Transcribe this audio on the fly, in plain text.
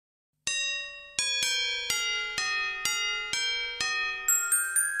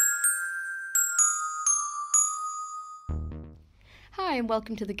Hi, and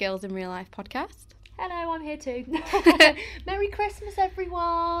welcome to the Girls in Real Life podcast. Hello, I'm here too. Merry Christmas,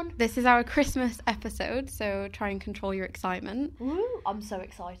 everyone. This is our Christmas episode, so try and control your excitement. Woo, I'm so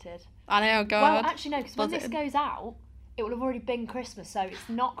excited. I know, God. Well, actually, no, because when Buzzing. this goes out, it will have already been Christmas, so it's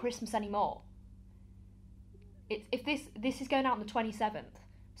not Christmas anymore. This is going out on the 27th,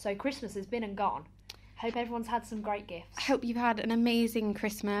 so Christmas has been and gone. Hope everyone's had some great gifts. I hope you've had an amazing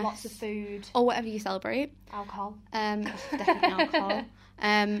Christmas. Lots of food. Or whatever you celebrate. Alcohol. Definitely alcohol.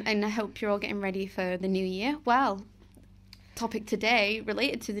 And I hope you're all getting ready for the new year. Well, topic today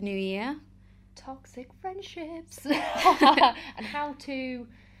related to the new year. Toxic friendships. And how to...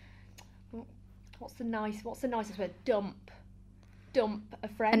 What's the nicest word? Dump a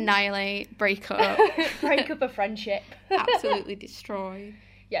friend. Annihilate, break up. Break up a friendship. Absolutely destroy.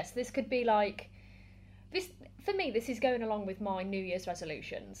 Yes, this could be like... For me, this is going along with my New Year's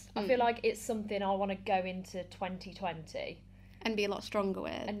resolutions. I feel like it's something I want to go into 2020 and be a lot stronger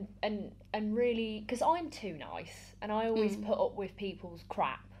with, and really, because I'm too nice, and I always put up with people's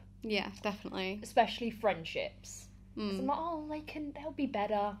crap. Yeah, definitely. Especially friendships. I'm like, they'll be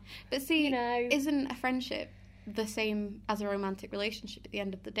better. But see, you know, isn't a friendship the same as a romantic relationship at the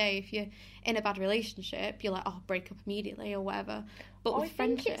end of the day? If you're in a bad relationship, you're like, oh, break up immediately or whatever. But with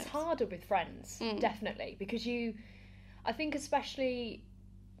friendships, I think it's harder with friends, definitely, because I think especially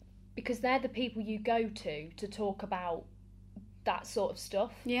because they're the people you go to talk about that sort of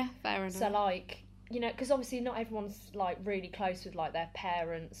stuff. Yeah, fair enough. So like, you know, because obviously not everyone's like really close with like their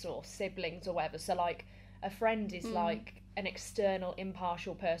parents or siblings or whatever. So like a friend is like an external,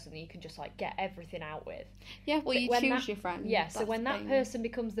 impartial person that you can just like get everything out with. Yeah, well, you choose your friend. Yeah, so when that person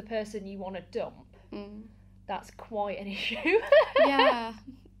becomes the person you want to dump, that's quite an issue. Yeah,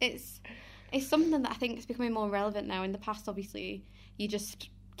 it's something that I think is becoming more relevant now. In the past, obviously, you just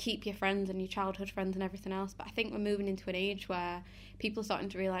keep your friends and your childhood friends and everything else, but I think we're moving into an age where people are starting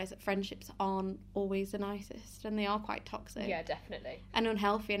to realise that friendships aren't always the nicest, and they are quite toxic. Yeah, definitely. And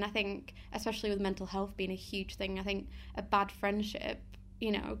unhealthy, and I think, especially with mental health being a huge thing, I think a bad friendship,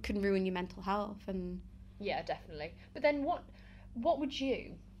 you know, can ruin your mental health. And yeah, definitely. But then what would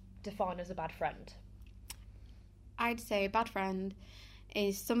you define as a bad friend? I'd say a bad friend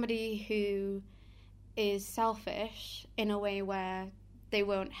is somebody who is selfish in a way where they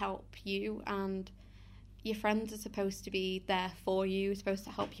won't help you, and your friends are supposed to be there for you, supposed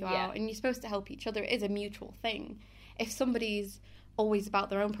to help you out, and you're supposed to help each other. It is a mutual thing. If somebody's always about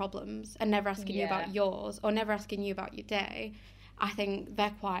their own problems and never asking you about yours, or never asking you about your day, I think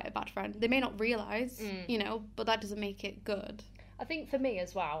they're quite a bad friend. They may not realise, you know, but that doesn't make it good. I think for me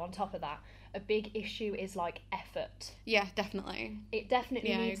as well, on top of that, a big issue is like effort. Yeah, definitely. It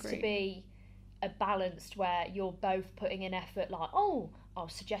definitely needs to be a balanced where you're both putting in effort, like, oh, I'll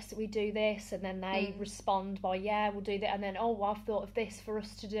suggest that we do this, and then they respond by, yeah, we'll do that, and then, oh, well, I've thought of this for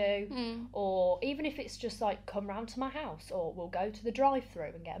us to do, or even if it's just like, come round to my house, or we'll go to the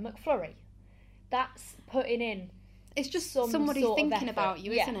drive-through and get a McFlurry. That's putting in. It's just somebody thinking about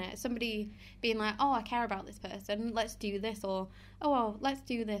you, isn't it? Somebody being like, oh, I care about this person, let's do this, or, oh, well, let's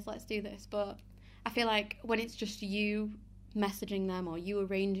do this. But I feel like when it's just you messaging them or you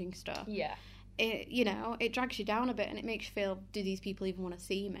arranging stuff, it, you know, it drags you down a bit, and it makes you feel, do these people even want to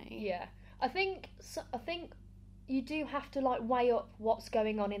see me? Yeah. I think you do have to like weigh up what's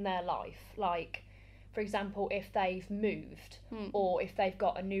going on in their life. Like, for example, if they've moved or if they've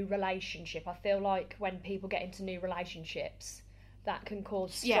got a new relationship. I feel like when people get into new relationships, that can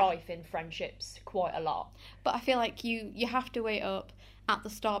cause strife in friendships quite a lot. But I feel like you have to weigh up at the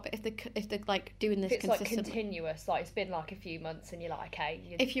start. But if they're like doing this consistently, like continuous, like it's been like a few months, and you're like,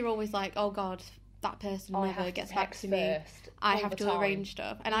 okay. If you're always like, oh God, that person never gets back to me, I have to arrange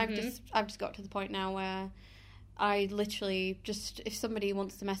stuff, and I've just got to the point now where I literally just, if somebody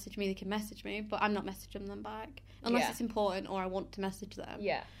wants to message me, they can message me, but I'm not messaging them back unless it's important or I want to message them.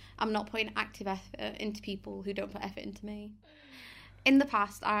 Yeah, I'm not putting active effort into people who don't put effort into me. In the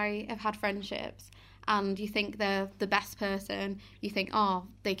past, I have had friendships, and you think they're the best person, you think, oh,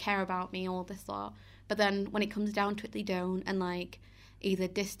 they care about me, all this lot, but then when it comes down to it, they don't, and like either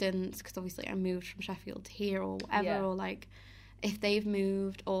distance, because obviously I moved from Sheffield to here or whatever, or like if they've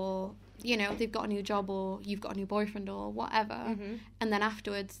moved, or you know, they've got a new job, or you've got a new boyfriend or whatever, and then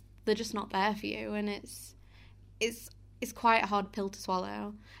afterwards they're just not there for you, and it's quite a hard pill to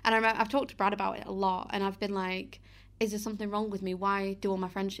swallow. And I remember I've talked to Brad about it a lot, and I've been like, is there something wrong with me? Why do all my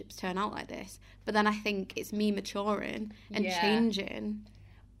friendships turn out like this? But then I think it's me maturing and changing.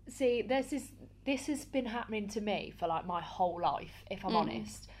 See, this has been happening to me for like my whole life, if I'm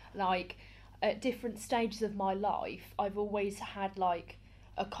honest. Like at different stages of my life, I've always had like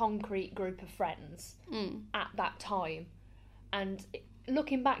a concrete group of friends at that time. And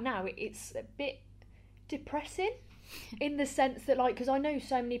looking back now, it's a bit depressing in the sense that, like, because I know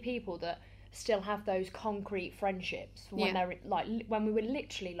so many people that still have those concrete friendships when they're like, when we were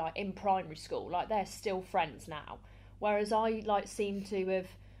literally like in primary school, like they're still friends now, whereas I like seem to have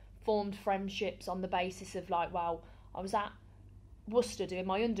formed friendships on the basis of like, well, I was at Worcester doing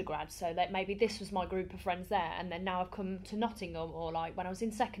my undergrad, so that maybe this was my group of friends there, and then now I've come to Nottingham, or like when I was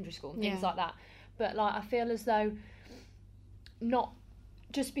in secondary school and things like that. But like, I feel as though not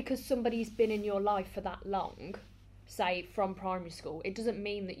just because somebody's been in your life for that long, say from primary school, it doesn't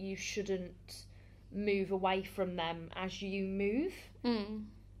mean that you shouldn't move away from them as you move.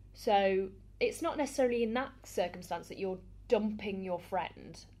 So it's not necessarily in that circumstance that you're dumping your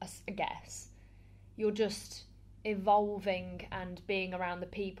friend, I guess. You're just evolving and being around the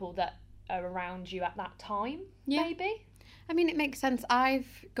people that are around you at that time, maybe. I mean, it makes sense. I've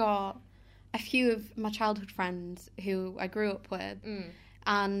got a few of my childhood friends who I grew up with,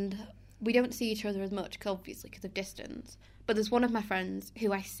 and we don't see each other as much, obviously, because of distance. But there's one of my friends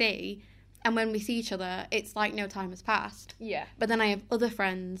who I see, and when we see each other, it's like no time has passed. Yeah. But then I have other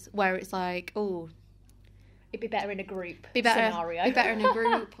friends where it's like, oh, it'd be better in a group scenario. Be better in a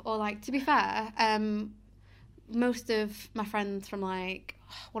group. Or, like, to be fair, most of my friends from, like,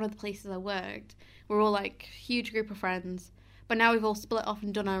 one of the places I worked, we're all, like, huge group of friends. But now we've all split off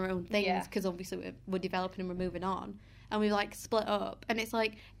and done our own things, because obviously we're developing and we're moving on. And we've, like, split up. And it's,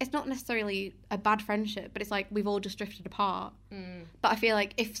 like, it's not necessarily a bad friendship, but it's, like, we've all just drifted apart. But I feel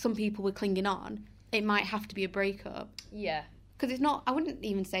like if some people were clinging on, it might have to be a breakup. Yeah. Because it's not, I wouldn't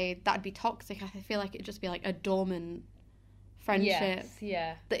even say that'd be toxic. I feel like it'd just be, like, a dormant friendship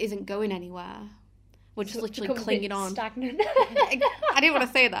that isn't going anywhere. We're just literally clinging on. Stagnant. I didn't want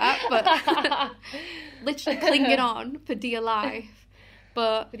to say that, but literally clinging on for dear life.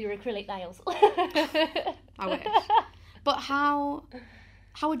 But with your acrylic nails. I wish. But how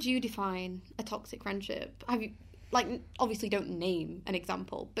would you define a toxic friendship? Have you, like, obviously don't name an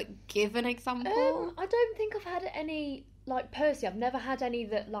example, but give an example? I don't think I've had any, like, personally, I've never had any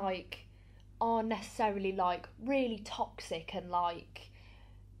that, like, are necessarily, like, really toxic and, like,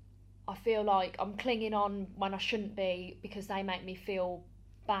 I feel like I'm clinging on when I shouldn't be because they make me feel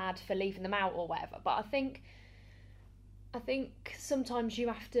bad for leaving them out or whatever. But I think sometimes you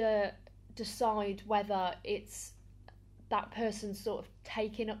have to decide whether it's that person sort of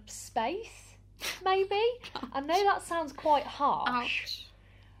taking up space, maybe. I know that sounds quite harsh. Ouch.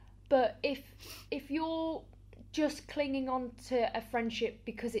 But if you're just clinging on to a friendship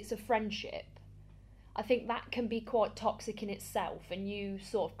because it's a friendship, I think that can be quite toxic in itself, and you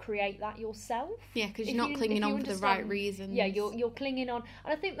sort of create that yourself. Yeah, because you're not clinging on for the right reasons. Yeah, you're clinging on,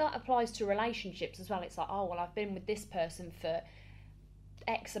 and I think that applies to relationships as well. It's like, oh, well, I've been with this person for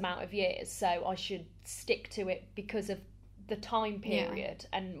X amount of years, so I should stick to it because of the time period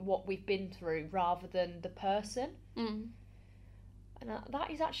and what we've been through, rather than the person. And that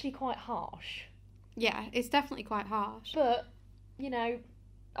is actually quite harsh. Yeah, it's definitely quite harsh. But, you know,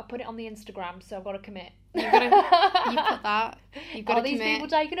 I put it on the Instagram, so I've got to commit. You put that. You've got to commit. Are these people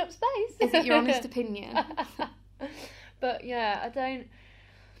taking up space? Is it your honest opinion? But yeah,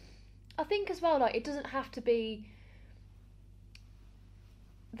 I think as well, like, it doesn't have to be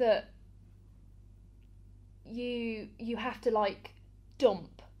that you have to, like,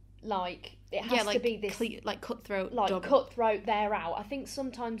 dump. Like, it has to be this cutthroat, like dump. Cutthroat, they're out. I think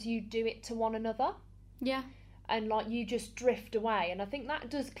sometimes you do it to one another. Yeah. And, like, you just drift away. And I think that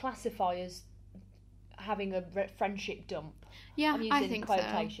does classify as having a friendship dump. Yeah, I'm using I think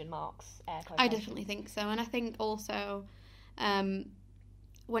quotation marks, air quotation. I definitely think so. And I think also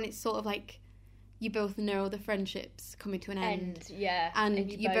when it's sort of like you both know the friendship's coming to an end. Yeah.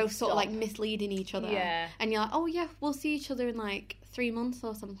 And you're both sort of, like, misleading each other. Yeah. And you're like, oh, yeah, we'll see each other in, like, 3 months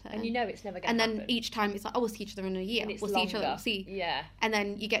or something. And you know it's never going to happen. And then each time it's like, oh, we'll see each other in a year. We'll see each other, we'll see. Yeah. And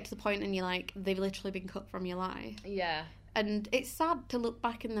then you get to the point and you're like, they've literally been cut from your life. Yeah. And it's sad to look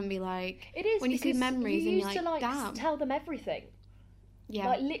back and then be like... It is, when you see memories and you're like, damn. You used to, like, tell them everything. Yeah.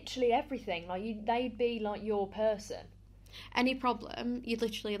 Like, literally everything. Like, they'd be, like, your person. Any problem, you'd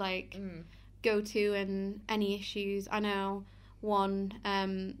literally, like... go to, and any issues. I know one,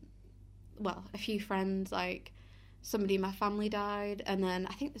 a few friends, like, somebody in my family died, and then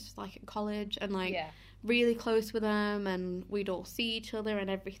I think this was, like, at college, and, like, really close with them, and we'd all see each other and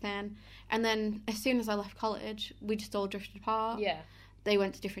everything. And then as soon as I left college, we just all drifted apart. Yeah. They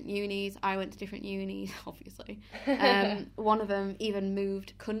went to different unis, I went to different unis, obviously. One of them even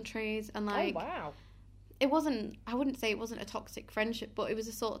moved countries, and, like... Oh, wow. I wouldn't say it wasn't a toxic friendship, but it was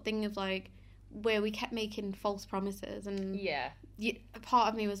a sort of thing of, like, where we kept making false promises, and a part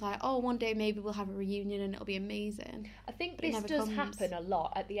of me was like, oh, one day maybe we'll have a reunion and it'll be amazing. I think this does happen a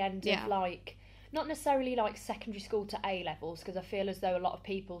lot at the end of, like, not necessarily like secondary school to A levels, because I feel as though a lot of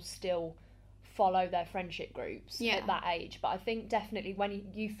people still follow their friendship groups at that age, but I think definitely when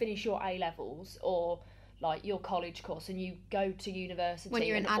you finish your A levels or like your college course and you go to university, when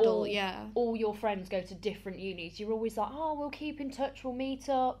you're an adult, all your friends go to different unis, you're always like, oh, we'll keep in touch, we'll meet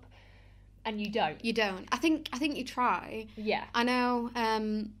up, and you don't. I think you try. I know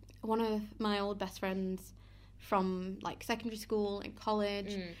one of my old best friends from like secondary school and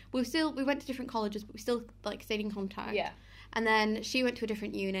college, we went to different colleges, but we still like stayed in contact. And then she went to a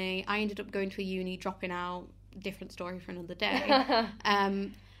different uni. I ended up going to a uni, dropping out. Different story for another day.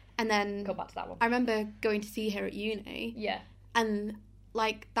 And then go back to that one. I remember going to see her at uni. And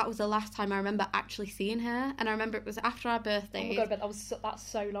like that was the last time I remember actually seeing her. And I remember it was after our birthdays. Oh my god, that's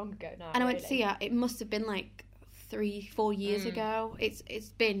so long ago now. And I went to see her. It must have been like 3-4 years ago. It's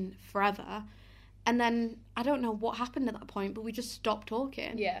been forever. And then I don't know what happened at that point, but we just stopped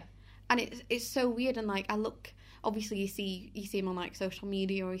talking. And it's so weird. And like I look. Obviously, you see him on like social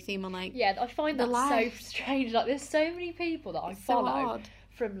media, or you see him on like I find that so strange. Like, there's so many people that I follow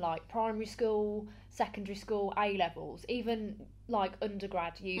from like primary school, secondary school, A levels, even like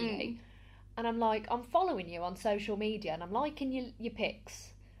undergrad, uni, and I'm like, I'm following you on social media, and I'm liking your pics,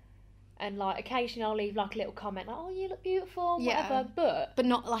 and like occasionally I'll leave like a little comment, like, oh, you look beautiful, whatever, but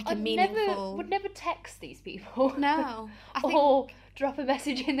not like a meaningful. Would never text these people, no, or drop a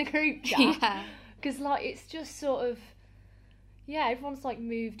message in the group chat. Because, like, it's just sort of, everyone's, like,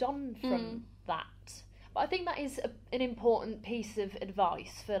 moved on from that. But I think that is an important piece of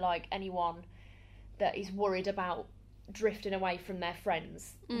advice for, like, anyone that is worried about drifting away from their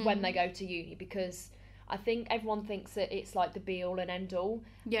friends when they go to uni. Because I think everyone thinks that it's, like, the be-all and end-all.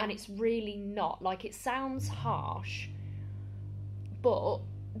 And it's really not. Like, it sounds harsh, but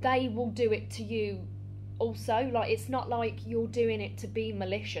they will do it to you also. Like, it's not like you're doing it to be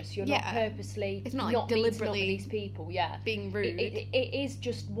malicious. You're not purposely, it's not like deliberately these people being rude. It is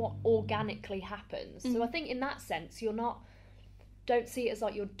just what organically happens. So I think in that sense don't see it as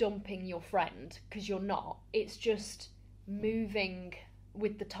like you're dumping your friend, because you're not. It's just moving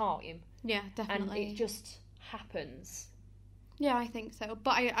with the time. Definitely. And it just happens. I think so.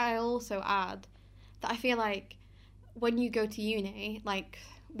 But I also add that I feel like when you go to uni, like,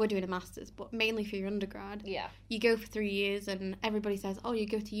 we're doing a master's, but mainly for your undergrad. You go for 3 years and everybody says, oh, you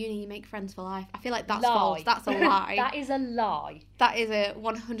go to uni, you make friends for life. I feel like that's false. That's a lie. That is a lie. That is a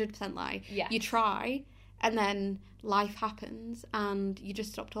 100% lie. You try, and then life happens and you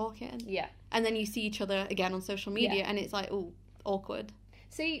just stop talking. And then you see each other again on social media and it's like, oh, awkward.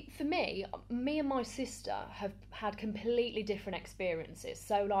 See, for me and my sister have had completely different experiences.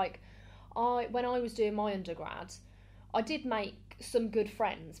 So, like, when I was doing my undergrad, I did make some good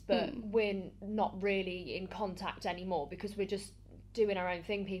friends, but we're not really in contact anymore because we're just doing our own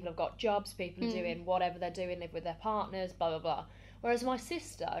thing. People have got jobs, people are doing whatever they're doing, live with their partners, blah, blah, blah. Whereas my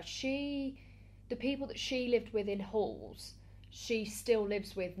sister, the people that she lived with in halls, she still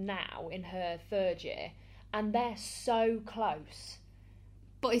lives with now in her third year, and they're so close.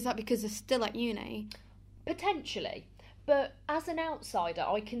 But is that because they're still at uni? Potentially. But as an outsider,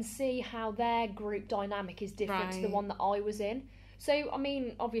 I can see how their group dynamic is different to the one that I was in. So, I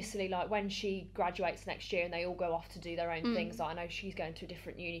mean, obviously, like, when she graduates next year and they all go off to do their own things, like, I know she's going to a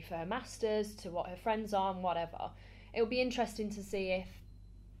different uni for her masters, to what her friends are and whatever. It'll be interesting to see if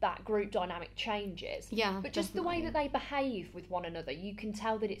that group dynamic changes. But just the way that they behave with one another, you can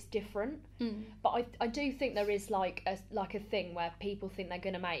tell that it's different. But I do think there is like a thing where people think they're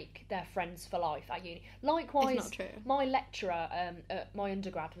going to make their friends for life at uni. Likewise, it's not true. My lecturer at my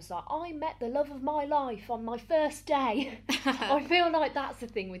undergrad was like, I met the love of my life on my first day. I feel like that's the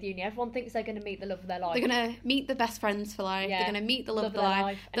thing with uni. Everyone thinks they're going to meet the love of their life. They're going to meet the best friends for life. They're going to meet the love of their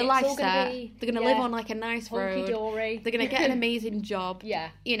life. The life's set. They're going to live on like a nice road. Dory. They're going to get an amazing job.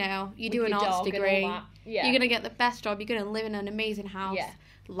 You know, you do an arts degree. You're going to get the best job. You're going to live in an amazing house.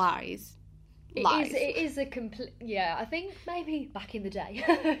 Lies. It is a complete... I think maybe back in the day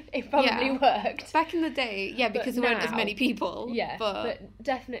it probably worked. Back in the day, because there weren't as many people. But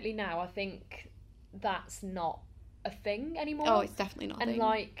definitely now I think that's not a thing anymore. Oh, it's definitely not a thing. And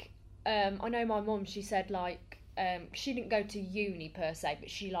like, I know my mum, she said like, she didn't go to uni per se, but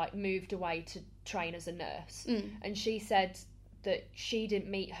she like moved away to train as a nurse. And she said that she didn't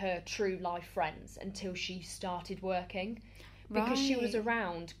meet her true life friends until she started working. Because she was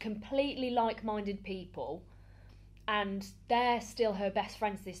around completely like-minded people, And they're still her best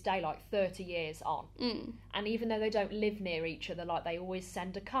friends to this day, like 30 years on. And even though they don't live near each other, like they always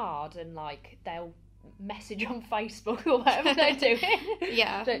send a card and like they'll message on Facebook or whatever they're doing.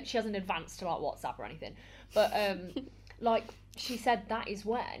 Yeah. But she hasn't advanced to like WhatsApp or anything. But like she said, that is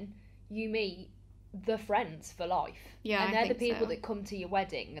when you meet the friends for life. Yeah, and they're I the think people so. that come to your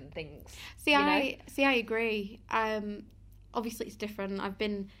wedding and things. I agree. Obviously it's different. I've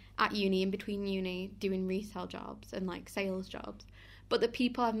been at uni, in between uni, doing resale jobs and like sales jobs, but the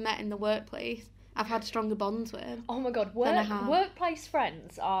people I've met in the workplace, I've had stronger bonds with. Oh my god, workplace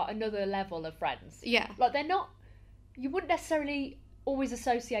friends are another level of friends. Yeah, like they're not. You wouldn't necessarily always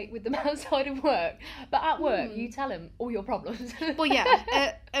associate with them outside of work, but at work you tell them all your problems. Well,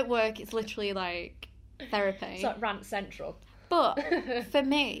 yeah, at work it's literally like therapy. It's like rant central. But for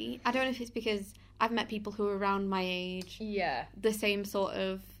me, I don't know if it's because I've met people who are around my age. Yeah. The same sort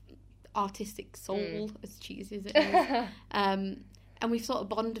of artistic soul, as cheesy as it is. And we've sort of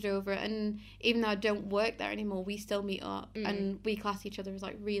bonded over it. And even though I don't work there anymore, we still meet up and we class each other as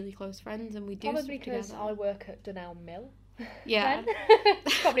like really close friends, and we do probably stuff because together. I work at Dunelm Mill. Yeah.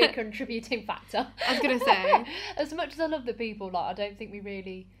 Probably a contributing factor. I was going to say. As much as I love the people, like I don't think we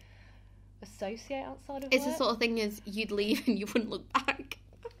really associate outside of it's work. the sort of thing as you'd leave and you wouldn't look back.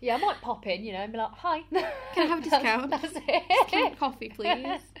 Yeah, I might pop in, you know, and be like, hi. Can I have a discount? That's it. Can coffee,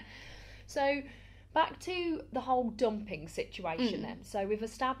 please? So, back to the whole dumping situation then. So, we've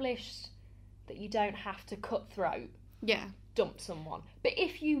established that you don't have to cutthroat dump someone. But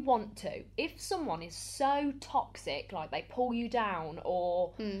if you want to, if someone is so toxic, like they pull you down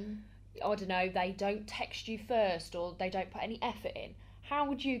or, I don't know, they don't text you first or they don't put any effort in, how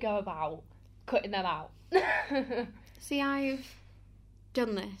would you go about cutting them out? See, I've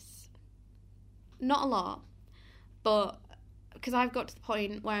done this. Not a lot, but because I've got to the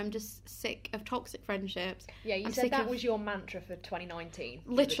point where I'm just sick of toxic friendships. Yeah, you said that was your mantra for 2019.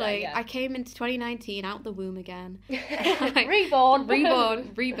 Literally, I came into 2019 out the womb again. Reborn,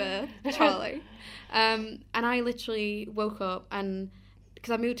 rebirth, Charlie. And I literally woke up, and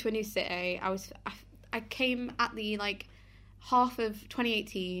because I moved to a new city, I came at the like half of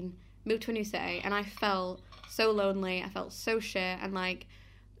 2018, moved to a new city, and I felt so lonely. I felt so shit, and like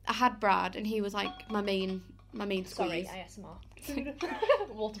I had Brad, and he was like my main squeeze. Sorry, ASMR.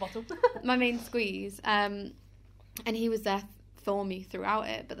 Water bottle. My main squeeze. And he was there for me throughout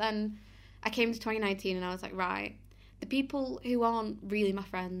it. But then I came to 2019 and I was like, right, the people who aren't really my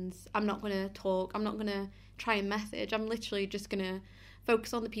friends, I'm not going to talk. I'm not going to try and message. I'm literally just going to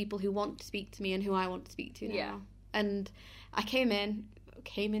focus on the people who want to speak to me and who I want to speak to now. Yeah. And I came in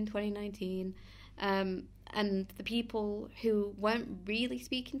 2019. And the people who weren't really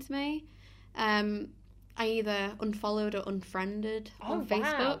speaking to me, I either unfollowed or unfriended on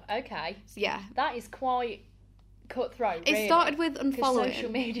Facebook. Wow. Okay. So, yeah. That is quite cutthroat, really. It started with unfollowing. Social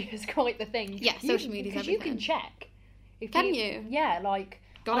media is quite the thing. Yeah, social media is everything. Because you can check. Can you? Yeah, like...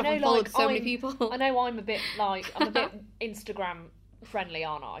 God, I've unfollowed so many people. I know I'm a bit Instagram friendly,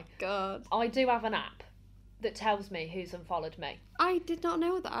 aren't I? God. I do have an app that tells me who's unfollowed me. I did not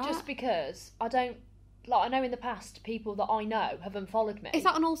know that. Just because I don't... Like, I know in the past, people that I know have unfollowed me. Is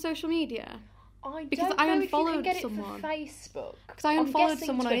that on all social media? I because don't I know unfollowed if you can get someone. It for Facebook. Because I unfollowed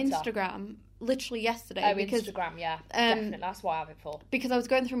someone Twitter. on Instagram literally yesterday. Oh, because, Instagram, yeah. Definitely. That's what I have it for. Because I was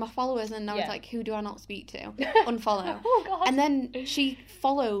going through my followers and I was like, who do I not speak to? Unfollow. Oh, God. And then she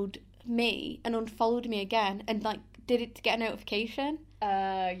followed me and unfollowed me again and like did it to get a notification.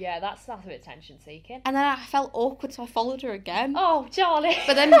 Yeah, that's a bit attention seeking. And then I felt awkward, so I followed her again. Oh, Charlie.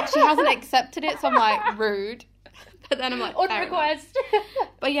 But then she hasn't accepted it, so I'm like, rude. But then I'm like, on request.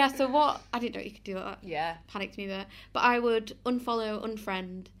 But yeah, so what? I didn't know you could do that. Yeah. Panicked me there. But I would unfollow,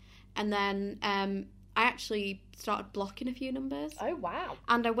 unfriend, and then I actually started blocking a few numbers. Oh, wow.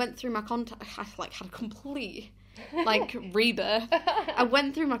 And I went through my contact. I had a complete rebirth. I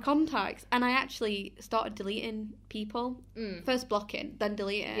went through my contacts and I actually started deleting people. First blocking, then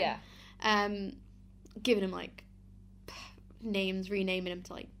deleting. Yeah. Giving them like names, renaming them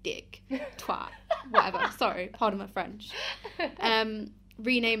to like dick, twat, whatever. Sorry, pardon my French.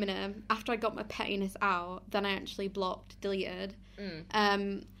 Renaming them after I got my pettiness out. Then I actually blocked, deleted.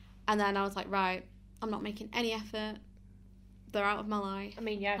 And then I was like, right, I'm not making any effort. They're out of my life. I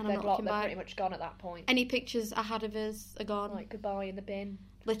mean, yeah, if they're blocked, they're pretty much gone at that point. Any pictures I had of us are gone. Like, goodbye in the bin.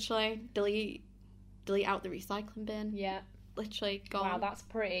 Literally, delete out the recycling bin. Yeah. Literally, gone. Wow, that's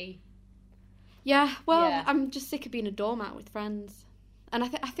pretty... Yeah, well, I'm just sick of being a doormat with friends. And I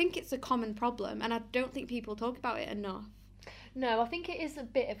think it's a common problem, and I don't think people talk about it enough. No, I think it is a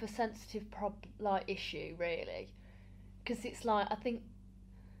bit of a sensitive issue, really. Because it's like, I think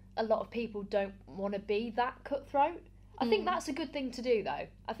a lot of people don't want to be that cutthroat. I think that's a good thing to do, though.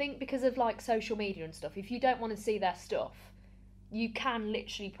 I think because of, like, social media and stuff, if you don't want to see their stuff, you can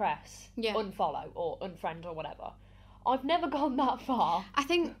literally press unfollow or unfriend or whatever. I've never gone that far. I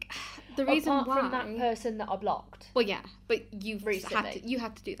think the reason apart why... from that person that I blocked. Well, yeah, but you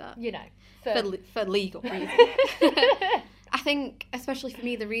had to do that. You know. For legal reasons. I think, especially for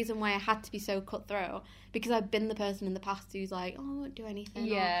me, the reason why I had to be so cutthroat, because I've been the person in the past who's like, oh, I won't do anything.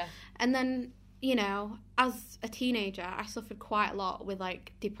 Yeah. And then, you know, as a teenager, I suffered quite a lot with,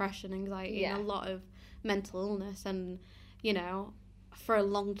 like, depression, anxiety, and a lot of mental illness. And, you know, for a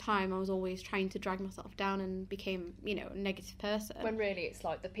long time, I was always trying to drag myself down and became, you know, a negative person. When really it's,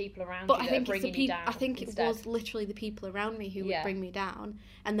 like, the people around you that are bringing you down. I think it was literally the people around me who would bring me down.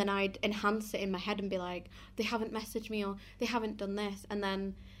 And then I'd enhance it in my head and be like, they haven't messaged me or they haven't done this. And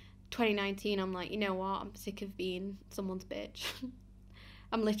then 2019, I'm like, you know what? I'm sick of being someone's bitch.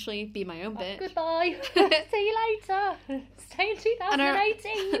 I'm literally be my own bitch. Goodbye. See you later. Stay in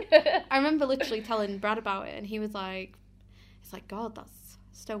 2018. I remember literally telling Brad about it, and he was like, it's like, God, that's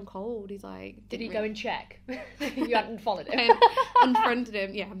stone cold. He's like... Did he go and check? You hadn't followed him. I unfriended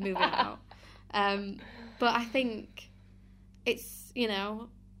him. Yeah, moving out. But I think it's, you know,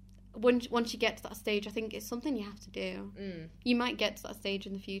 once you get to that stage, I think it's something you have to do. You might get to that stage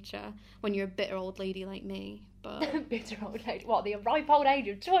in the future when you're a bitter old lady like me, but... Bitter old lady? What, the ripe old age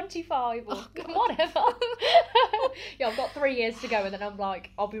of 25 or whatever? Yeah, I've got 3 years to go and then I'm like,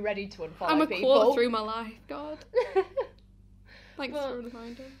 I'll be ready to unfollow people. I'm a quarter through my life, God. Thanks for a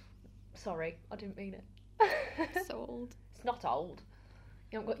reminder. Sorry, I didn't mean it. So old. It's not old.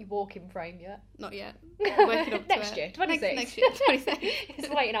 You haven't got your walking frame yet. Not yet. I'm working up next to year, it. 26. Next year, 26. It's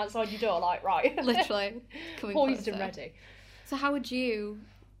waiting outside your door, like, right. Literally. Poised and ready. So how would you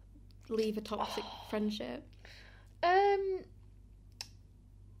leave a toxic friendship?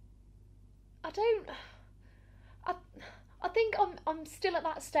 I think I'm still at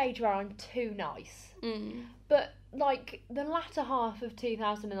that stage where I'm too nice. But, like, the latter half of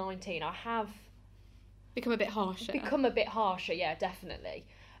 2019, I have... Become a bit harsher. Yeah, definitely.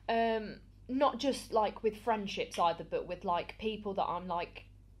 Not just, like, with friendships either, but with, like, people that I'm, like,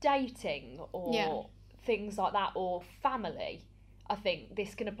 dating or things like that, or family. I think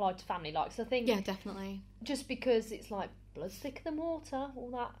this can apply to family. Like, so I think... Yeah, definitely. Just because it's, like, blood's thicker than water,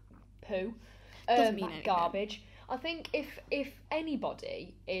 all that poo. Doesn't mean that anything. garbage. I think if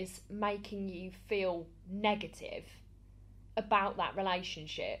anybody is making you feel negative about that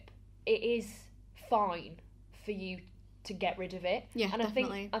relationship, it is fine for you to get rid of it. Yeah, and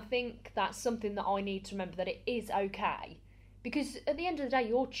definitely. I think that's something that I need to remember, that it is okay, because at the end of the day,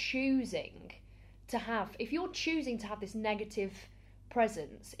 you're choosing to have this negative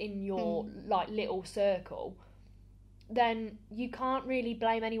presence in your like little circle, then you can't really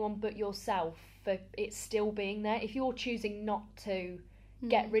blame anyone but yourself for it still being there. If you're choosing not to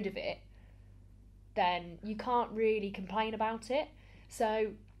get rid of it, then you can't really complain about it. So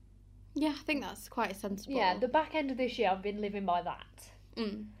yeah, I think that's quite sensible. Yeah, the back end of this year I've been living by that.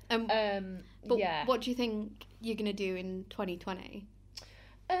 But what do you think you're going to do in 2020?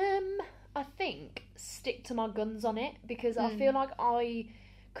 I think stick to my guns on it, because I feel like I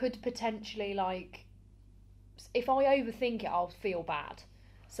could potentially, like, if I overthink it, I'll feel bad.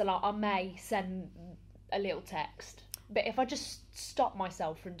 So, like, I may send a little text. But if I just stop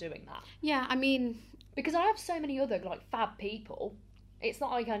myself from doing that... Yeah, I mean... Because I have so many other, like, fab people. It's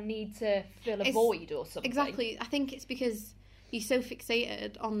not like I need to fill a void or something. Exactly. I think it's because you're so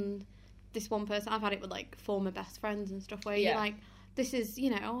fixated on this one person. I've had it with, like, former best friends and stuff, where you're like, this is,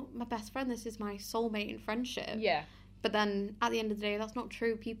 you know, my best friend. This is my soulmate in friendship. Yeah. But then, at the end of the day, that's not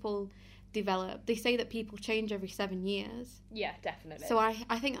true. People... develop. They say that people change every 7 years. Yeah, definitely. So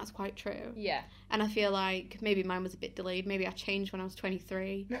I think that's quite true. Yeah. And I feel like maybe mine was a bit delayed. Maybe I changed when I was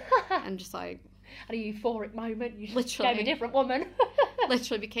 23 and just like... Had a euphoric moment. You literally became a different woman.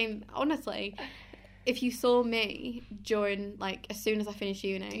 Literally became... Honestly, if you saw me during, like, as soon as I finished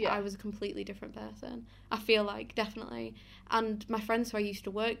uni, I was a completely different person. I feel like, definitely. And my friends who I used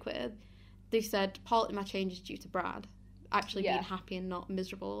to work with, they said partly my change is due to Brad. Actually being happy and not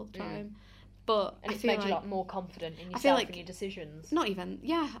miserable all the time. But and I it's feel made like, you a lot more confident in yourself and your decisions. Not even.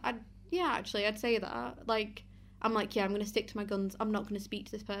 Actually, I'd say that. Like, I'm like, I'm going to stick to my guns. I'm not going to speak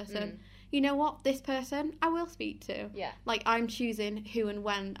to this person. You know what? This person, I will speak to. Yeah. Like, I'm choosing who and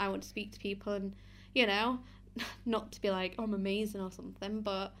when I want to speak to people, and, you know, not to be like, oh, I'm amazing or something,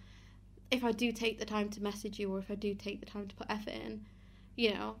 but if I do take the time to message you, or if I do take the time to put effort in,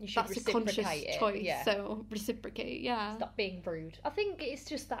 you know, that's a conscious choice. Yeah. So reciprocate, Stop being rude. I think it's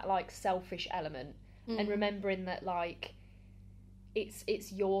just that, like, selfish element, and remembering that, like,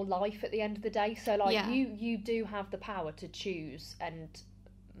 it's your life at the end of the day. So like Yeah. you do have the power to choose and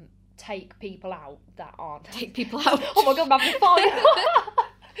take people out that aren't. Take people out. Oh my god, I'm having a fight.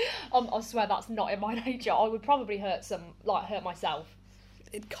 I swear that's not in my nature. I would probably hurt myself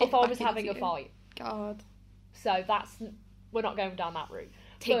if I was having a fight. God. So we're not going down that route.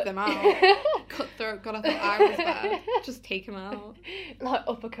 Take them out. Cutthroat. God, I thought I was bad. Just take them out. Like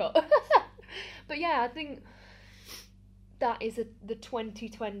uppercut. But yeah, I think that is the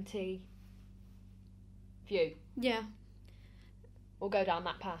 2020 view. Yeah. We'll go down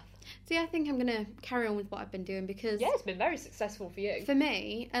that path. See, I think I'm going to carry on with what I've been doing because... Yeah, it's been very successful for you. For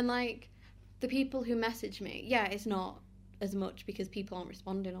me, and like, the people who message me, yeah, it's not as much because people aren't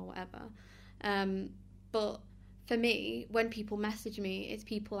responding or whatever. But for me, when people message me, it's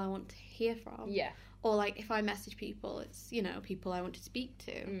people I want to hear from. Yeah. Or like, if I message people, it's, people I want to speak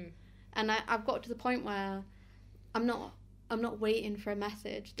to. And I've got to the point where I'm not waiting for a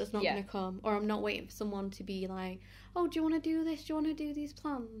message that's not going to come, or I'm not waiting for someone to be like, oh, do you want to do this? Do you want to do these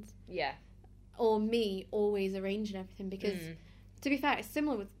plans? Yeah. Or me always arranging everything, because to be fair, it's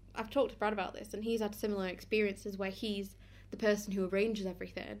similar with, I've talked to Brad about this, and he's had similar experiences where he's the person who arranges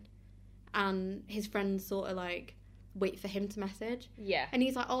everything, and his friends sort of like wait for him to message. Yeah. And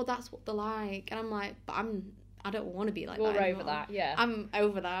he's like, oh, that's what they're like. And I'm like, but I don't want to be like that anymore. over that, yeah. I'm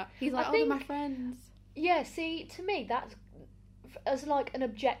over that. He's like, they're my friends. Yeah, see, to me, that's, as like an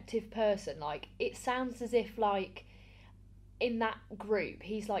objective person, like, it sounds as if like in that group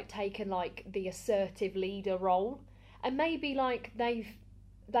he's like taken like the assertive leader role, and maybe like they've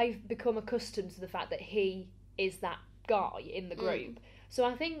become accustomed to the fact that he is that guy in the group. So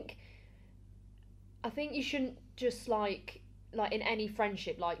I think you shouldn't just like in any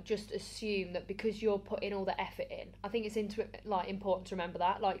friendship, like, just assume that because you're putting all the effort in. I think it's important to remember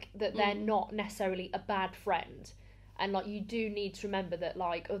that, like, that they're not necessarily a bad friend. And, like, you do need to remember that,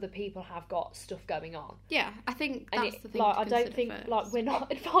 like, other people have got stuff going on. Yeah, I think that's the thing. Like, I don't think, first. like, we're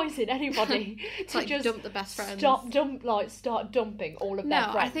not advising anybody to like, just dump the best friends. Start dumping all of their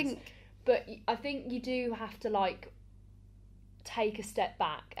friends. I think... But I think you do have to, like, take a step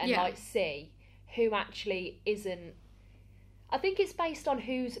back and, like, see who actually isn't... I think it's based on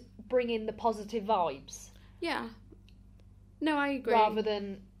who's bringing the positive vibes. Yeah. No, I agree. Rather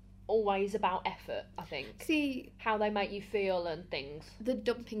than always about effort, I think. See... How they make you feel and things. The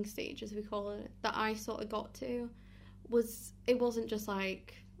dumping stage, as we call it, that I sort of got to, it wasn't just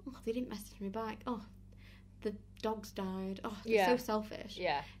like, oh, they didn't message me back. Oh, the dogs died. Oh, they're so selfish.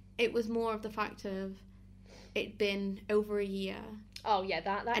 Yeah. It was more of the fact of it'd been over a year. Oh yeah,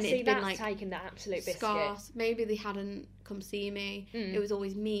 that's like taking the absolute biscuit. Scarce. Maybe they hadn't come see me. It was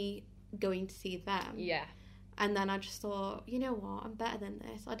always me going to see them. Yeah. And then I just thought, you know what, I'm better than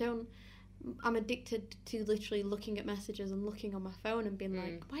this. I'm addicted to literally looking at messages and looking on my phone and being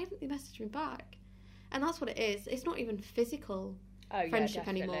like, why haven't they messaged me back? And that's what it is. It's not even physical friendship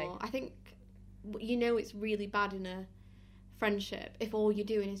anymore. I think, it's really bad in a friendship if all you're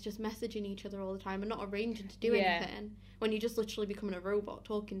doing is just messaging each other all the time and not arranging to do anything, when you're just literally becoming a robot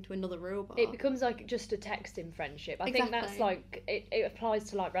talking to another robot. It becomes like just a texting friendship. I think that's like it applies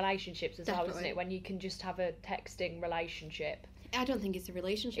to like relationships as well, doesn't it? When you can just have a texting relationship. I don't think it's a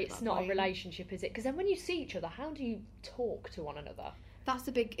relationship. It's not a relationship, is it? Because then when you see each other, how do you talk to one another? That's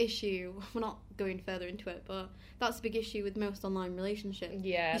a big issue. We're not going further into it, but that's a big issue with most online relationships.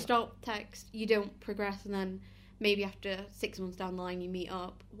 Yeah. You start text, you don't progress, and then maybe after 6 months down the line you meet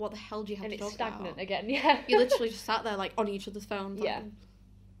up. What the hell do you have to talk about? And it's stagnant again, yeah. You literally just sat there like on each other's phones. Like, yeah.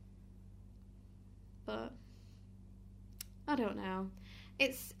 But I don't know.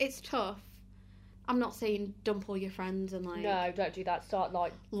 It's tough. I'm not saying dump all your friends and like... No, don't do that. Start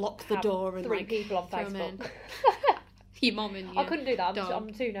like... Lock the door and 3 like... people on Facebook. Your mum and your I couldn't do that. dog.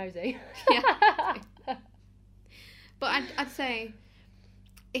 I'm too nosy. Yeah. But I'd say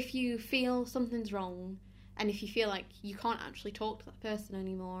if you feel something's wrong, and if you feel like you can't actually talk to that person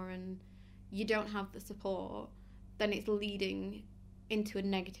anymore and you don't have the support, then it's leading into a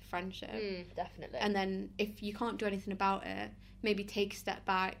negative friendship. Definitely. And then if you can't do anything about it, maybe take a step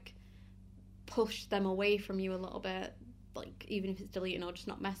back, push them away from you a little bit, like even if it's deleting or just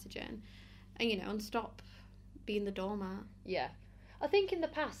not messaging, and and stop being the doormat. Yeah. I think in the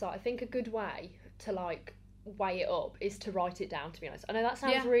past, I think a good way to like weigh it up is to write it down, to be honest. I know that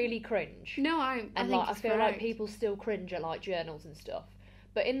sounds really cringe. No, I think I feel like people still cringe at like journals and stuff.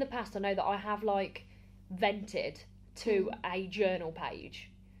 But in the past I know that I have like vented to a journal page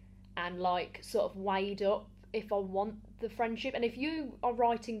and like sort of weighed up if I want the friendship. And if you are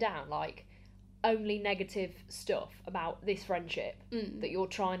writing down like only negative stuff about this friendship that you're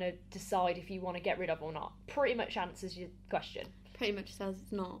trying to decide if you want to get rid of or not, pretty much answers your question. pretty much says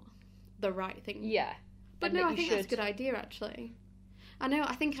it's not the right thing. Yeah. But no, I think that's a good idea, actually. I know,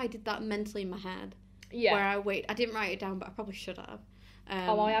 I think I did that mentally in my head. Yeah. Where I didn't write it down, but I probably should have.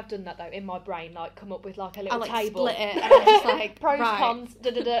 I have done that, though, in my brain, like, come up with, like, a little I, table. split it, and I'm just like, pros, right. cons,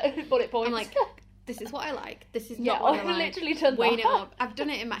 bullet points. I'm like, this is what I like, this is yeah, not what I like. I've literally done Weighing that. it up. I've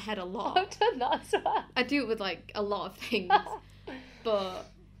done it in my head a lot. I've done that as well. I do it with, like, a lot of things. But,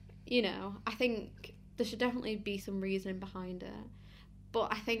 you know, I think there should definitely be some reasoning behind it.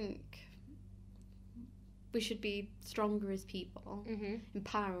 But I think we should be stronger as people,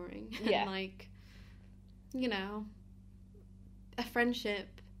 empowering, and, like, you know, a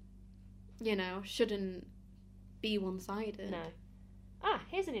friendship, you know, shouldn't be one-sided. No.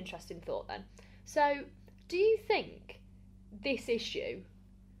 Here's an interesting thought then. So, do you think this issue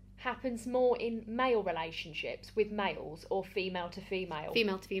happens more in male relationships with males or female to female?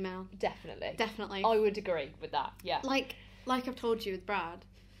 Female to female. Definitely. I would agree with that, yeah. Like I've told you with Brad,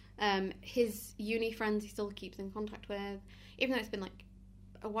 his uni friends he still keeps in contact with, even though it's been like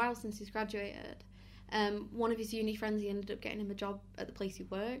a while since he's graduated. One of his uni friends, he ended up getting him a job at the place he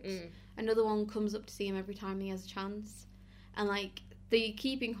works. Another one comes up to see him every time he has a chance. And, like, they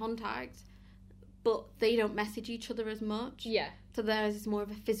keep in contact, but they don't message each other as much. Yeah. So theirs is more of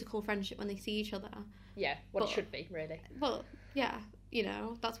a physical friendship when they see each other. Yeah, it should be, really. Well, yeah, you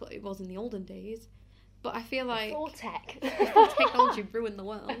know, that's what it was in the olden days. But I feel like... Before tech. Before technology ruined the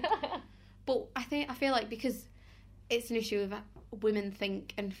world. But I feel like because it's an issue of women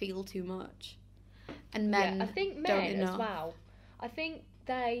think and feel too much. And men I think men as well. I think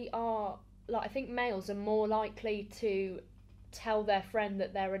they are, like, I think males are more likely to tell their friend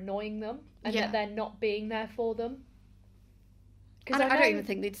that they're annoying them and that they're not being there for them. I don't even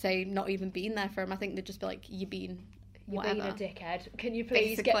think they'd say not even being there for them. I think they'd just be like, you're being whatever. You're being a dickhead. Can you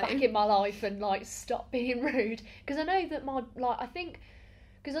please get back in my life and, like, stop being rude? Because I know that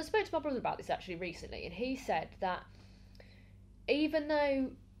because I spoke to my brother about this actually recently, and he said that even though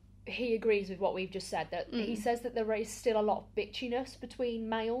he agrees with what we've just said, that he says that there is still a lot of bitchiness between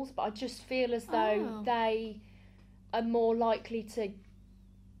males, but I just feel as though they are more likely to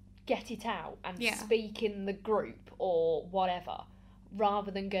get it out and speak in the group or whatever, rather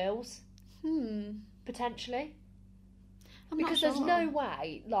than girls. Potentially. Because there's no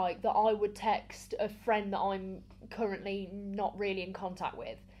way, like, that I would text a friend that I'm currently not really in contact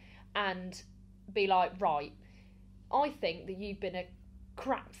with and be like, right, I think that you've been a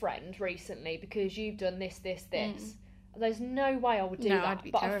crap friend recently because you've done this. There's no way I would do that. I'd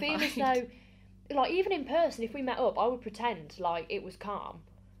be but terrified. I feel as though, like, even in person, if we met up, I would pretend like it was calm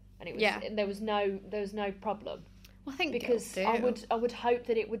and it was there was no problem. Well, I think because I would hope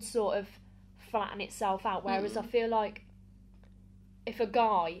that it would sort of flatten itself out. Whereas I feel like if a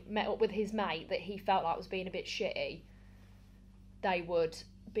guy met up with his mate that he felt like was being a bit shitty, they would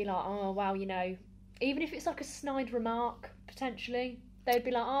be like, oh well, you know, even if it's like a snide remark potentially. They'd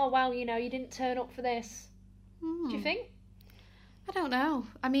be like, oh, well, you know, you didn't turn up for this. Do you think? I don't know.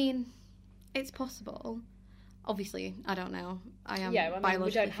 I mean, it's possible. Obviously, I don't know. I am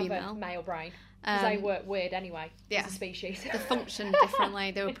biologically we don't have a male brain. Because they work weird anyway as a species. They function differently.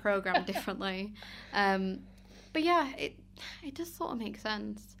 They were programmed differently. But yeah, it does sort of make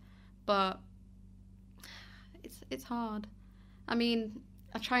sense. But it's hard. I mean,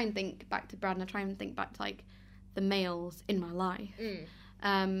 I try and think back to Brad and I try and think back to, like, the males in my life.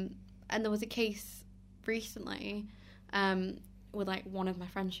 And there was a case recently with, like, one of my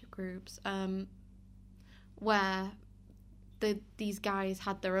friendship groups where these guys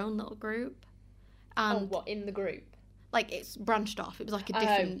had their own little group. And in the group? Like, it's branched off. It was like a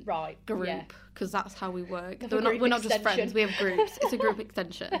different group because that's how we work. We're not just friends. We have groups. It's a group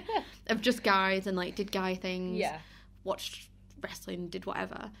extension of just guys and, like, did guy things, watched wrestling, did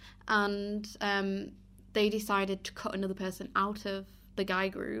whatever. And they decided to cut another person out of the guy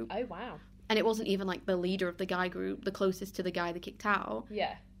group. Oh, wow. And it wasn't even, like, the leader of the guy group, the closest to the guy they kicked out.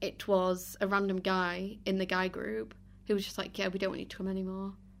 Yeah. It was a random guy in the guy group who was just like, yeah, we don't want you to come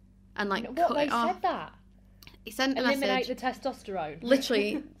anymore. And, like, cut it off. They said that? He sent a message. Eliminate the testosterone.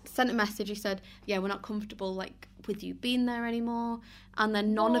 Literally sent a message. He said, yeah, we're not comfortable, like, with you being there anymore. And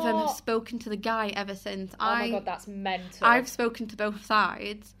then none of them have spoken to the guy ever since. Oh my God, that's mental. I've spoken to both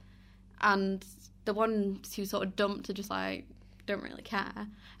sides. And the ones who sort of dumped are just like, don't really care.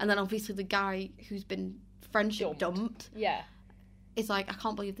 And then obviously the guy who's been friendship dumped. Yeah. Is like, I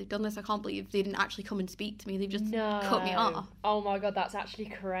can't believe they've done this. I can't believe they didn't actually come and speak to me. They've just cut me off. Oh my God, that's actually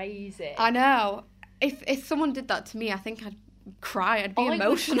crazy. I know. If someone did that to me, I think I'd cry. I'd be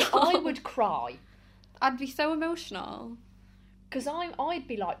emotional. I would cry. I'd be so emotional. Because I'd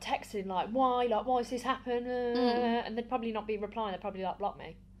be like texting like, why's this happened? And they'd probably not be replying. They'd probably like block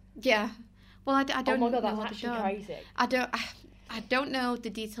me. Yeah. Well, I don't know. Oh my god, that's actually crazy. I don't know the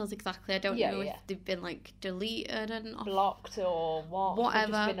details exactly. I don't know if they've been like deleted and blocked or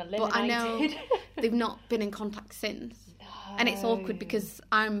whatever. Just been eliminated. But I know they've not been in contact since. And it's awkward because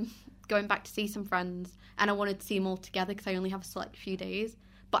I'm going back to see some friends and I wanted to see them all together because I only have a select few days.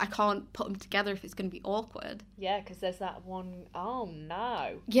 But I can't put them together if it's going to be awkward. Yeah, because there's that one... Oh,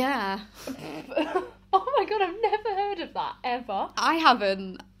 no. Yeah. Oh, my God, I've never heard of that, ever. I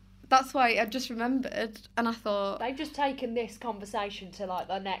haven't. That's why I just remembered, and I thought... They've just taken this conversation to, like,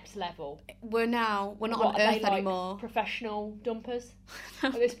 the next level. We're not on Earth anymore. Professional dumpers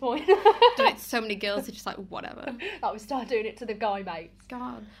at this point? Do it to so many girls, they're just like, whatever. Like, we start doing it to the guy mates.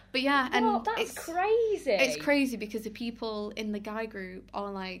 God. But yeah, and that's crazy. It's crazy because the people in the guy group are,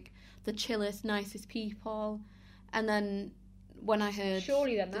 like, the chillest, nicest people. And then when I heard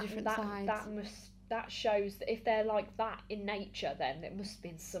surely then that shows that if they're like that in nature, then it must have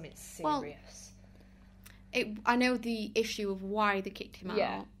been something serious. Well, I know the issue of why they kicked him out.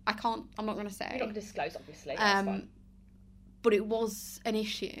 Yeah. I'm not going to say. You're not going to disclose, obviously. That's fine. But it was an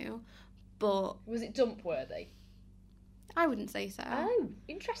issue. But was it dump worthy? I wouldn't say so. Oh,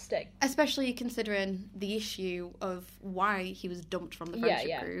 interesting. Especially considering the issue of why he was dumped from the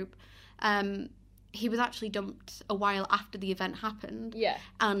friendship group. He was actually dumped a while after the event happened. Yeah.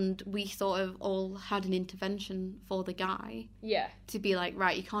 And we sort of all had an intervention for the guy. Yeah. To be like,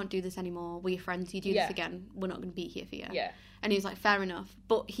 right, you can't do this anymore. We're your friends. You do this again, we're not going to be here for you. Yeah. And he was like, fair enough.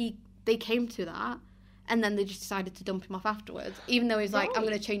 But they came to that, and then they just decided to dump him off afterwards. Even though he was like, I'm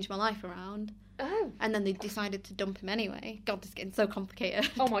going to change my life around. Oh. And then they decided to dump him anyway. God, this is getting so complicated.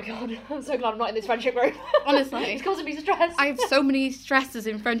 Oh my God, I'm so glad I'm not in this friendship group. Honestly. It's causing me stress. I have so many stresses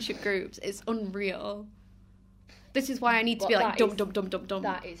in friendship groups. It's unreal. This is why I need to be like, dump.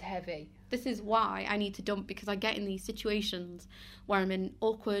 That is heavy. This is why I need to dump, because I get in these situations where I'm in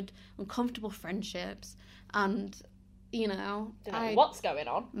awkward, uncomfortable friendships and, you know... Don't know what's going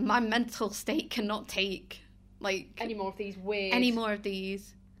on. My mental state cannot take, like... Any more of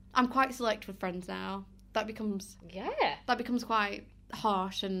these. I'm quite select with friends now. That becomes quite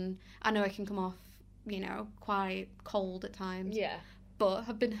harsh, and I know I can come off, you know, quite cold at times. Yeah. But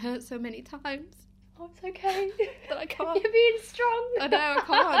I've been hurt so many times. Oh, it's okay. That I can't. You're being strong. I know,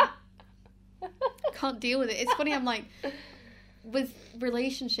 I can't deal with it. It's funny, I'm like, with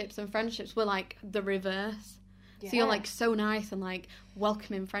relationships and friendships, we're like the reverse. Yeah. So you're like so nice and like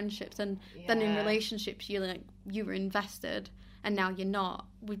welcoming friendships, and then in relationships you're like, you were invested and now you're not.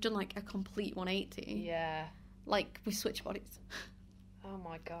 We've done like a complete 180. Yeah. Like we switch bodies. Oh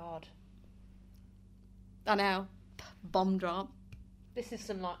my God. I know. Bomb drop. This is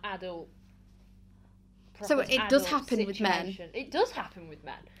some like adult. So it does happen with men. It does happen with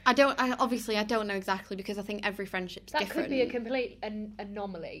men. I don't know exactly, because I think every friendship's different. That could be a complete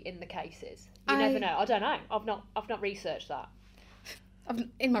anomaly in the cases. You never know. I don't know. I've not researched that.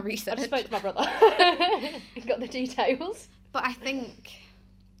 In my research, I just spoke to my brother. He got the details. But I think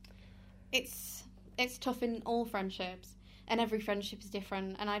it's tough in all friendships, and every friendship is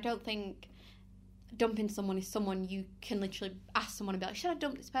different. And I don't think dumping someone is someone you can literally ask someone and be like, should I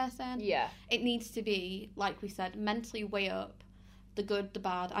dump this person? Yeah. It needs to be, like we said, mentally weigh up the good, the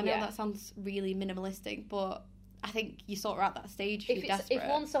bad. I know that sounds really minimalistic, but I think you sort of at that stage if you're desperate. If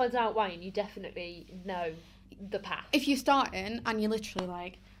one side's outweighing, you definitely know the path. If you're starting and you're literally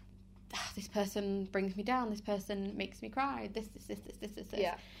like, this person brings me down, this person makes me cry, this.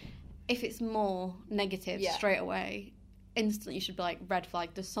 Yeah. If it's more negative straight away, instantly you should be like, red flag,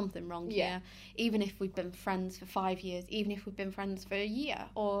 there's something wrong here. Even if we've been friends for 5 years, even if we've been friends for a year,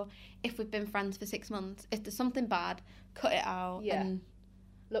 or if we've been friends for 6 months, if there's something bad, cut it out and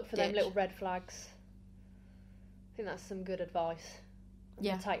look for them little red flags. I think that's some good advice. I'm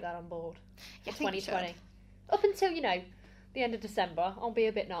going to take that on board for 2020. Up until, you know, the end of December, I'll be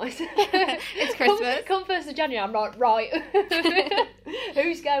a bit nice. It's Christmas. Come 1st of January, I'm like, right,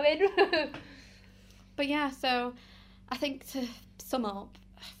 who's going? But yeah, so I think to sum up,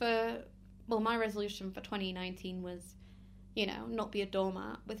 my resolution for 2019 was, you know, not be a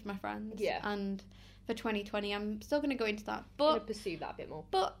doormat with my friends. Yeah. And for 2020, I'm still going to go into that. But I'm going to pursue that a bit more.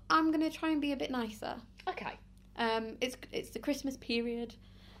 But I'm going to try and be a bit nicer. Okay. It's the Christmas period.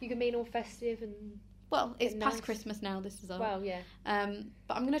 You can be all festive and... Well, it's past Christmas now, this is all. Well, yeah.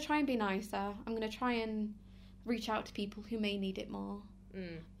 But I'm going to try and be nicer. I'm going to try and reach out to people who may need it more.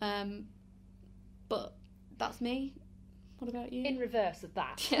 But that's me. What about you? In reverse of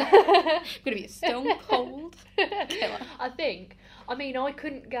that. I'm going to be a stone cold killer. I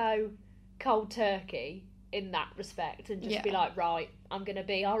couldn't go cold turkey in that respect and just be like, right, I'm going to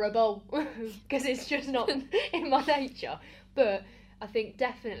be horrible because it's just not in my nature. But I think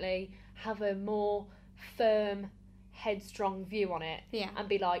definitely have a more firm, headstrong view on it and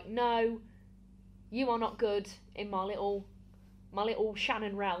be like, no, you are not good in my little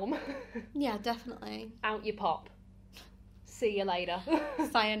Shannon realm. Yeah, definitely. Out you pop. See you later.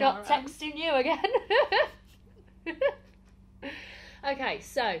 Sayonara. Not texting you again. Okay,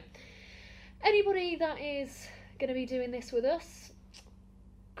 so anybody that is going to be doing this with us,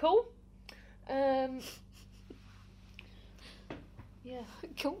 cool. Yeah.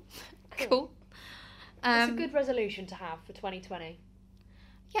 Cool. It's a good resolution to have for 2020.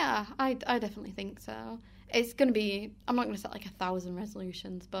 Yeah, I definitely think so. It's going to be, I'm not going to set like 1,000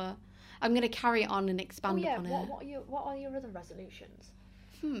 resolutions, but I'm going to carry it on and expand upon it. What are your other resolutions?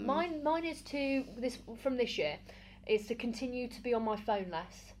 Mine is from this year, is to continue to be on my phone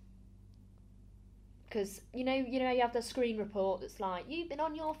less. Because, you have the screen report that's like, you've been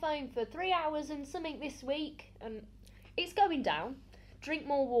on your phone for 3 hours and something this week, and it's going down. Drink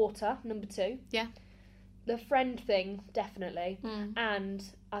more water, number 2. Yeah. The friend thing, definitely. And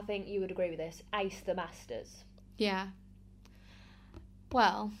I think you would agree with this, ace the Masters. Yeah.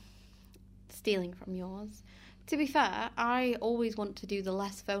 Well, stealing from yours. To be fair, I always want to do the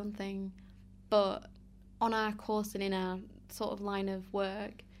less phone thing, but on our course and in our sort of line of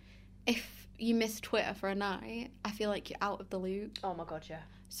work, if you miss Twitter for a night, I feel like you're out of the loop. Oh my God, yeah.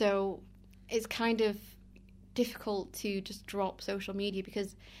 So it's kind of difficult to just drop social media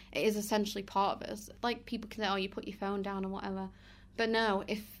because it is essentially part of us. Like, people can say, oh, you put your phone down and whatever. But no,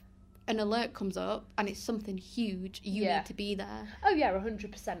 if an alert comes up and it's something huge, you need to be there. Oh yeah,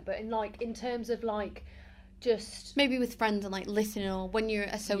 100%. But in terms of just maybe with friends and listening, or when you're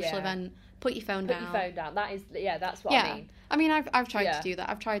at a social event, put your phone down. Put your phone down. That is, that's what I mean. I mean, I've tried to do that.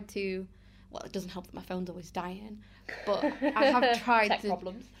 I've tried to. Well, it doesn't help that my phone's always dying, but I have tried Tech to.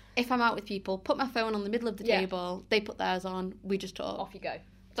 Problems. If I'm out with people, put my phone on the middle of the table. They put theirs on. We just talk. Off you go.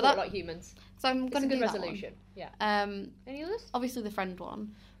 But talk like humans. So I'm going to do that resolution. One. Yeah. Any others? Obviously the friend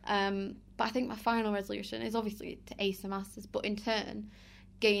one. But I think my final resolution is obviously to ace the Masters, but in turn,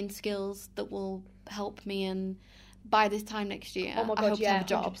 gain skills that will help me. And by this time next year, oh my God, I hope to have a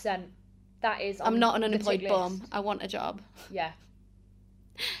job. 100%. That is. I'm not an unemployed bum. I want a job. Yeah.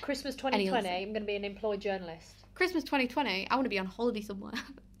 Christmas 2020, I'm going to be an employed journalist. Christmas 2020, I want to be on holiday somewhere.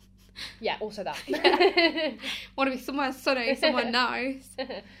 Yeah, also that. Want to be somewhere sunny, somewhere nice.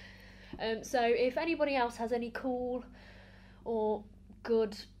 So if anybody else has any cool or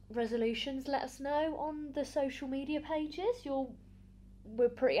good resolutions, let us know on the social media pages. We're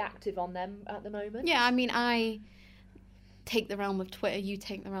pretty active on them at the moment. Yeah, I mean, I take the realm of Twitter, you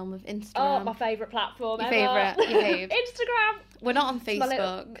take the realm of Instagram. Oh, my favourite platform ever. Your fave. Instagram. We're not on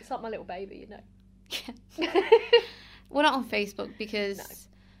Facebook. It's like my little baby, Yeah. We're not on Facebook because... No.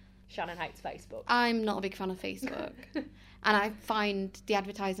 Shannon hates Facebook. I'm not a big fan of Facebook. And I find the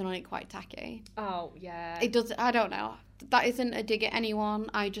advertising on it quite tacky. Oh, yeah. It does... I don't know. That isn't a dig at anyone.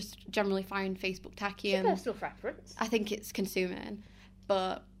 I just generally find Facebook tacky. It's a personal preference. I think it's consuming.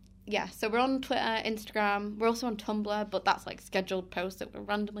 But... yeah, so we're on Twitter, Instagram. We're also on Tumblr, but that's scheduled posts that we're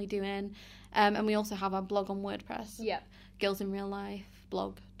randomly doing. And we also have our blog on WordPress. Yeah. Girls in Real Life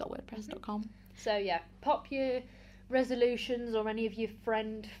blog.wordpress.com. So yeah, pop your resolutions or any of your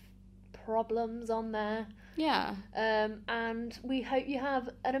friend problems on there. Yeah. And we hope you have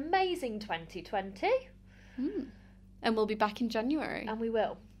an amazing 2020. And we'll be back in January. And we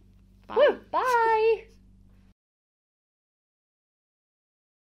will. Bye. Woo, bye.